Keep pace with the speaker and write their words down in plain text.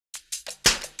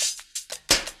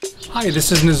Hi,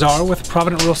 this is Nazar with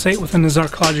Provident Real Estate with the Nazar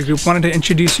Kalayji Group. Wanted to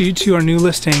introduce you to our new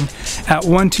listing at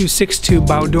 1262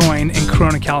 Bowdoin in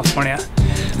Corona, California.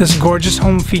 This gorgeous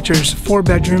home features 4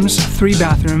 bedrooms, 3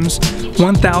 bathrooms,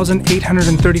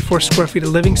 1,834 square feet of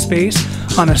living space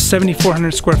on a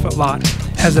 7,400 square foot lot.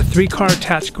 It has a 3-car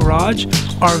attached garage,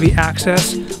 RV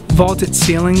access, vaulted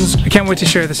ceilings. I can't wait to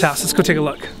share this house. Let's go take a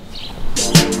look.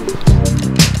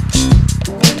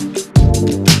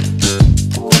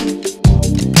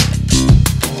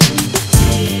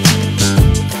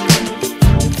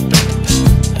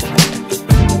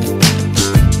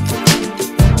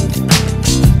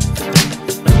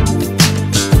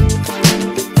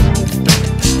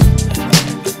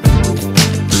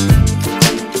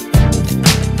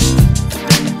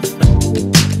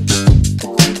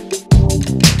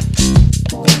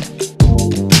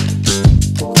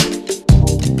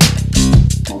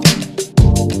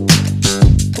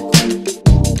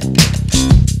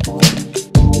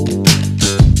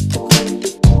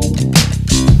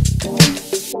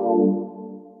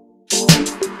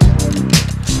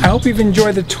 I hope you've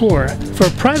enjoyed the tour. For a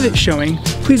private showing,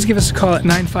 please give us a call at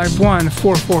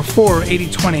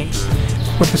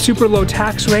 951-444-8020. With a super low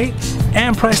tax rate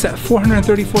and priced at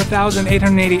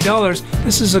 $434,888,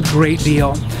 this is a great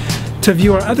deal. To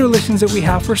view our other listings that we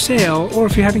have for sale, or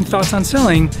if you're having thoughts on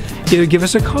selling, either give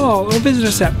us a call or visit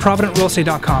us at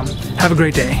providentrealestate.com. Have a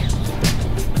great day.